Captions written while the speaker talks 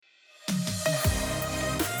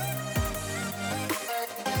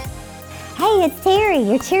Hi, it's Terry,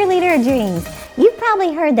 your cheerleader of dreams. You've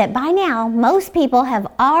probably heard that by now, most people have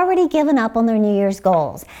already given up on their New Year's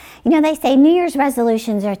goals. You know, they say New Year's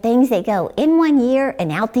resolutions are things that go in one year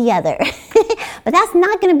and out the other. But that's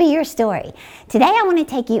not going to be your story. Today, I want to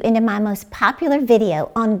take you into my most popular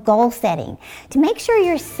video on goal setting to make sure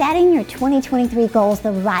you're setting your 2023 goals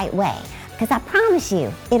the right way. Because I promise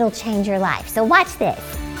you, it'll change your life. So watch this.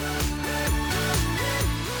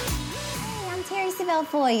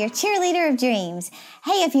 Foy, your cheerleader of dreams.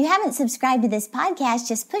 Hey, if you haven't subscribed to this podcast,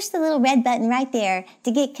 just push the little red button right there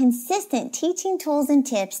to get consistent teaching tools and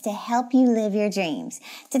tips to help you live your dreams.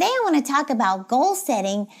 Today, I want to talk about goal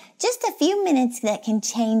setting, just a few minutes that can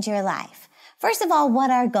change your life. First of all, what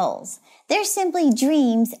are goals? They're simply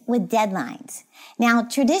dreams with deadlines. Now,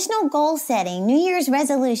 traditional goal setting, New Year's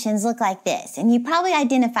resolutions look like this, and you probably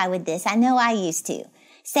identify with this. I know I used to.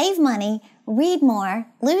 Save money, read more,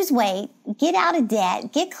 lose weight, get out of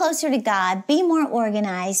debt, get closer to God, be more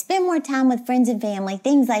organized, spend more time with friends and family,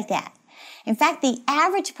 things like that. In fact, the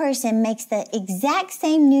average person makes the exact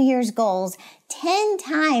same New Year's goals 10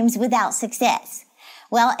 times without success.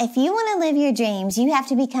 Well, if you want to live your dreams, you have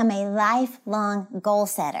to become a lifelong goal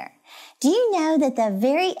setter. Do you know that the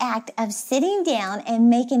very act of sitting down and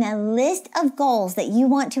making a list of goals that you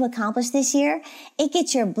want to accomplish this year, it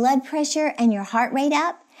gets your blood pressure and your heart rate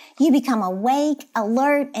up? You become awake,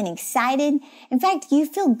 alert, and excited. In fact, you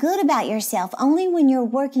feel good about yourself only when you're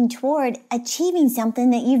working toward achieving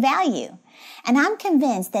something that you value. And I'm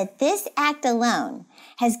convinced that this act alone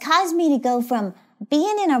has caused me to go from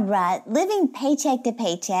being in a rut, living paycheck to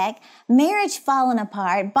paycheck, marriage falling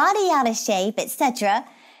apart, body out of shape, etc.,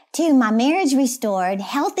 to my marriage restored,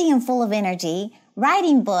 healthy and full of energy,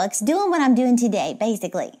 writing books, doing what I'm doing today,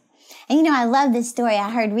 basically. And you know, I love this story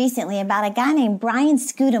I heard recently about a guy named Brian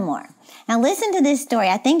Scudamore. Now listen to this story.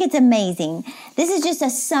 I think it's amazing. This is just a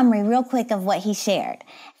summary real quick of what he shared.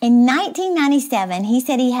 In 1997, he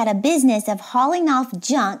said he had a business of hauling off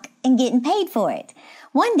junk and getting paid for it.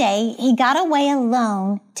 One day, he got away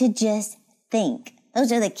alone to just think.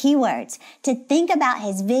 Those are the key words. To think about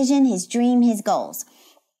his vision, his dream, his goals.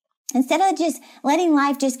 Instead of just letting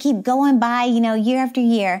life just keep going by, year after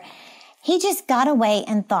year, he just got away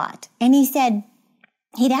and thought. And he said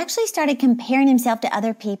he'd actually started comparing himself to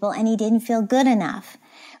other people and he didn't feel good enough.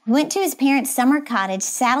 Went to his parents' summer cottage,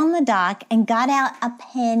 sat on the dock, and got out a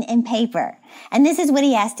pen and paper. And this is what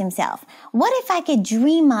he asked himself. What if I could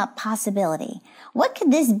dream up possibility? What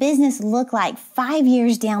could this business look like 5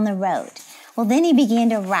 years down the road? Well, then he began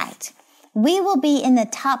to write. We will be in the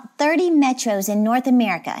top 30 metros in North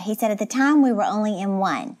America. He said at the time we were only in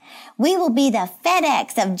one. We will be the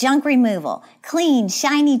FedEx of junk removal. Clean,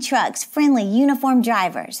 shiny trucks, friendly, uniformed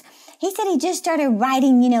drivers. He said he just started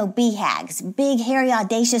writing, BHAGs, big, hairy,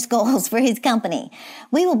 audacious goals for his company.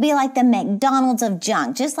 We will be like the McDonald's of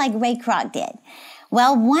junk, just like Ray Kroc did.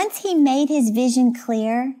 Well, once he made his vision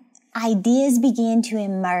clear, ideas began to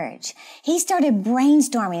emerge. He started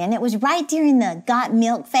brainstorming, and it was right during the got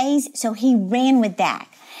milk phase, so he ran with that.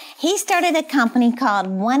 He started a company called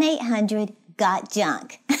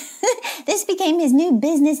 1-800-GOT-JUNK. This became his new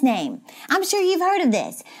business name. I'm sure you've heard of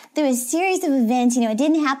this. Through a series of events, it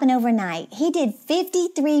didn't happen overnight. He did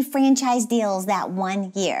 53 franchise deals that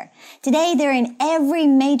 1 year. Today, they're in every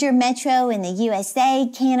major metro in the USA,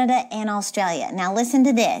 Canada, and Australia. Now listen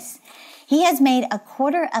to this. He has made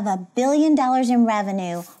 $250 million in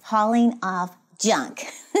revenue hauling off junk.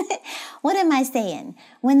 What am I saying?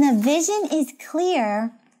 When the vision is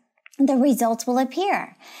clear, the results will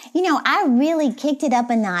appear. I really kicked it up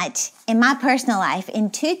a notch in my personal life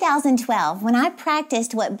in 2012 when I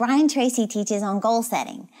practiced what Brian Tracy teaches on goal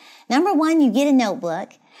setting. Number one, you get a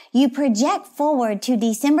notebook. You project forward to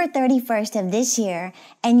December 31st of this year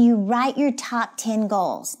and you write your top 10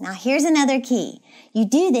 goals. Now here's another key. You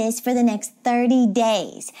do this for the next 30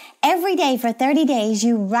 days. Every day for 30 days,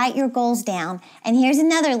 you write your goals down. And here's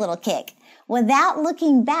another little kick. Without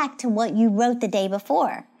looking back to what you wrote the day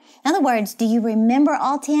before. In other words, do you remember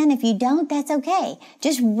all 10? If you don't, that's okay.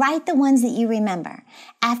 Just write the ones that you remember.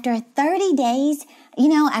 After 30 days,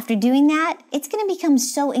 after doing that, it's going to become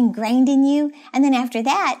so ingrained in you. And then after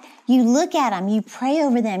that, you look at them, you pray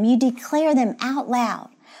over them, you declare them out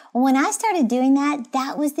loud. When I started doing that,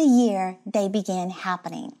 that was the year they began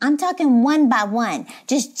happening. I'm talking one by one,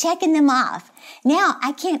 just checking them off. Now,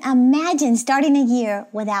 I can't imagine starting a year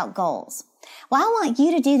without goals. Well, I want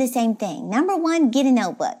you to do the same thing. Number one, get a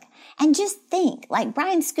notebook and just think like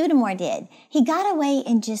Brian Scudamore did. He got away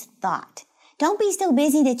and just thought. Don't be so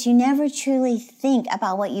busy that you never truly think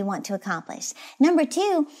about what you want to accomplish. Number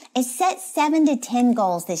two is set 7 to 10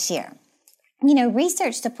 goals this year.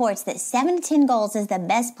 Research supports that 7 to 10 goals is the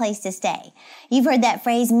best place to stay. You've heard that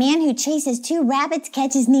phrase, man who chases 2 rabbits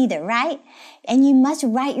catches neither, right? And you must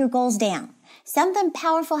write your goals down. Something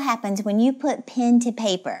powerful happens when you put pen to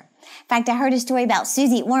paper. In fact, I heard a story about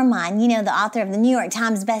Susie Orman, the author of the New York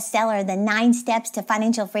Times bestseller, The 9 Steps to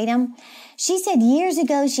Financial Freedom. She said years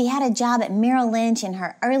ago she had a job at Merrill Lynch in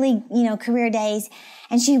her early, career days,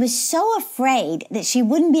 and she was so afraid that she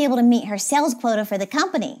wouldn't be able to meet her sales quota for the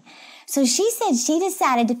company. So she said she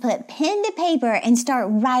decided to put pen to paper and start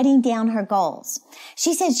writing down her goals.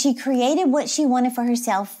 She said she created what she wanted for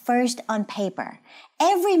herself first on paper.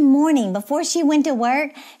 Every morning before she went to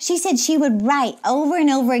work, she said she would write over and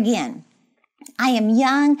over again, I am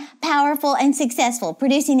young, powerful, and successful,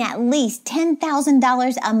 producing at least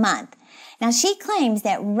 $10,000 a month. Now, she claims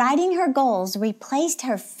that writing her goals replaced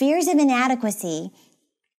her fears of inadequacy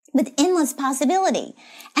with endless possibility.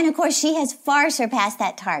 And of course, she has far surpassed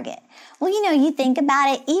that target. Well, you think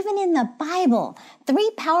about it, even in the Bible,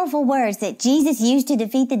 3 powerful words that Jesus used to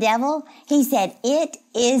defeat the devil, he said, it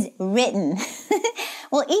is written.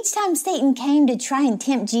 Well, each time Satan came to try and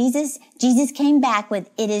tempt Jesus, Jesus came back with,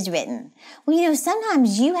 it is written. Well,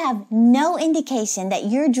 sometimes you have no indication that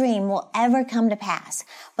your dream will ever come to pass.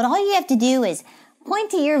 But all you have to do is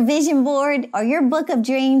point to your vision board or your book of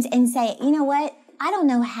dreams and say, you know what? I don't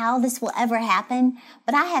know how this will ever happen,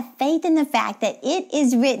 but I have faith in the fact that it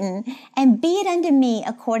is written, and be it unto me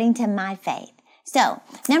according to my faith. So,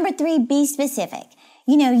 number 3, be specific.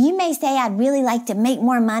 You may say, I'd really like to make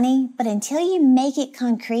more money, but until you make it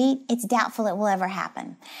concrete, it's doubtful it will ever happen.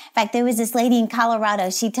 In fact, there was this lady in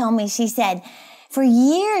Colorado, she told me, she said, for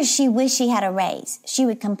years, she wished she had a raise. She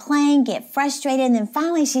would complain, get frustrated, and then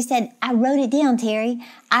finally she said, I wrote it down, Terry.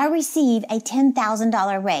 I received a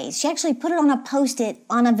 $10,000 raise. She actually put it on a Post-it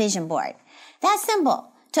on a vision board. That's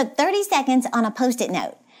simple. Took 30 seconds on a Post-it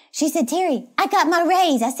note. She said, Terry, I got my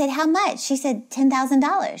raise. I said, how much? She said,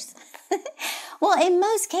 $10,000. Well, in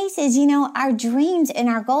most cases, our dreams and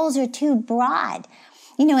our goals are too broad.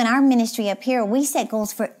 In our ministry up here, we set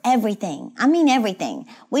goals for everything. I mean, everything.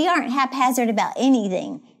 We aren't haphazard about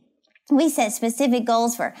anything. We set specific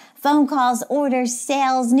goals for phone calls, orders,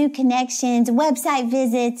 sales, new connections, website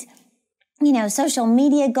visits, social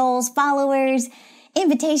media goals, followers,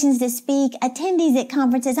 invitations to speak, attendees at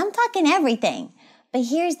conferences. I'm talking everything. But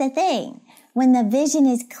here's the thing. When the vision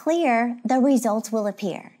is clear, the results will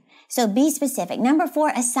appear. So be specific. Number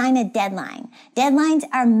 4, assign a deadline. Deadlines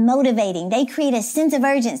are motivating. They create a sense of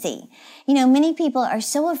urgency. Many people are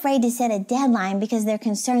so afraid to set a deadline because they're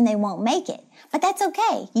concerned they won't make it. But that's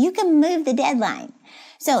okay. You can move the deadline.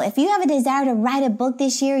 So if you have a desire to write a book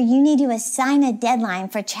this year, you need to assign a deadline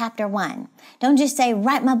for chapter 1. Don't just say,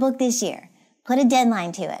 write my book this year. Put a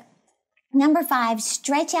deadline to it. Number 5,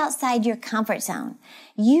 stretch outside your comfort zone.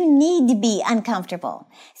 You need to be uncomfortable.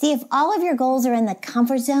 See, if all of your goals are in the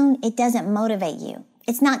comfort zone, it doesn't motivate you.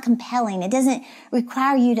 It's not compelling. It doesn't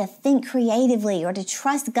require you to think creatively or to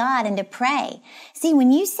trust God and to pray. See,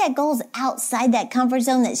 when you set goals outside that comfort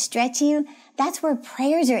zone that stretch you, that's where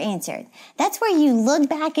prayers are answered. That's where you look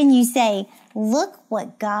back and you say, look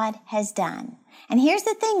what God has done. And here's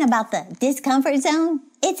the thing about the discomfort zone.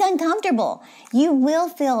 It's uncomfortable. You will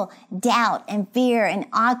feel doubt and fear and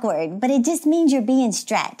awkward, but it just means you're being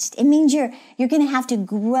stretched. It means you're going to have to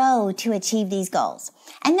grow to achieve these goals.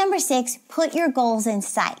 And number 6, put your goals in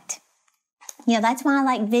sight. That's why I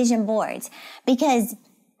like vision boards, because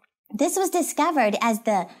this was discovered as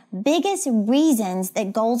the biggest reasons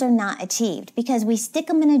that goals are not achieved, because we stick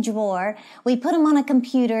them in a drawer, we put them on a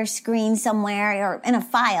computer screen somewhere or in a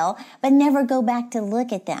file, but never go back to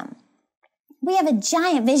look at them. We have a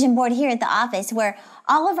giant vision board here at the office where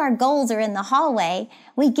all of our goals are in the hallway.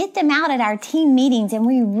 We get them out at our team meetings and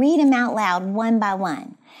we read them out loud one by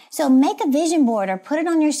one. So make a vision board or put it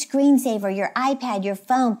on your screensaver, your iPad, your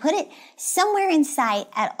phone. Put it somewhere in sight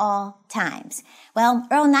at all times. Well,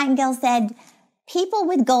 Earl Nightingale said, people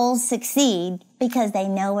with goals succeed because they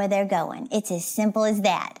know where they're going. It's as simple as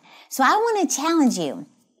that. So I want to challenge you.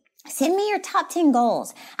 Send me your top 10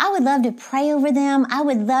 goals. I would love to pray over them. I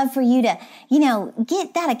would love for you to,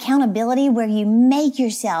 get that accountability where you make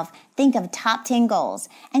yourself think of top 10 goals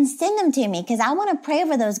and send them to me, because I want to pray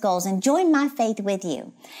over those goals and join my faith with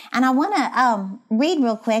you. And I want to read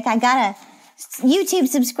real quick. I got a YouTube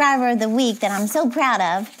subscriber of the week that I'm so proud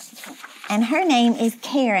of, and her name is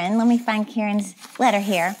Karen. Let me find Karen's letter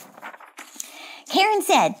here. Karen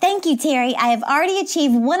said, "Thank you, Terry. I have already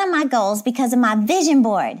achieved one of my goals because of my vision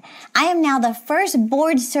board. I am now the first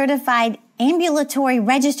board certified ambulatory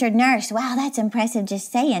registered nurse. Wow, that's impressive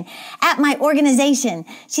just saying. At my organization.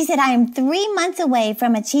 She said, I am 3 months away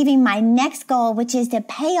from achieving my next goal, which is to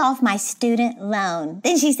pay off my student loan.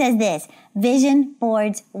 Then she says this, vision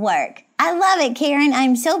boards work. I love it, Karen.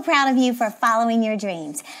 I'm so proud of you for following your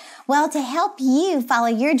dreams. Well, to help you follow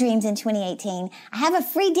your dreams in 2018, I have a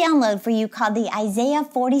free download for you called the Isaiah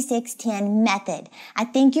 46:10 method. I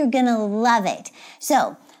think you're going to love it.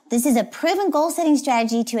 So, this is a proven goal-setting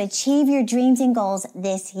strategy to achieve your dreams and goals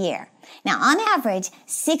this year. Now, on average,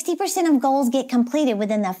 60% of goals get completed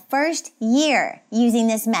within the first year using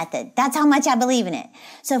this method. That's how much I believe in it.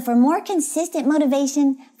 So for more consistent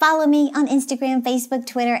motivation, follow me on Instagram, Facebook,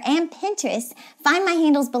 Twitter, and Pinterest. Find my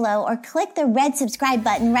handles below or click the red subscribe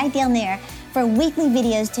button right down there for weekly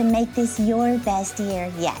videos to make this your best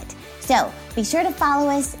year yet. So be sure to follow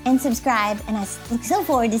us and subscribe, and I look so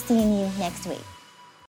forward to seeing you next week.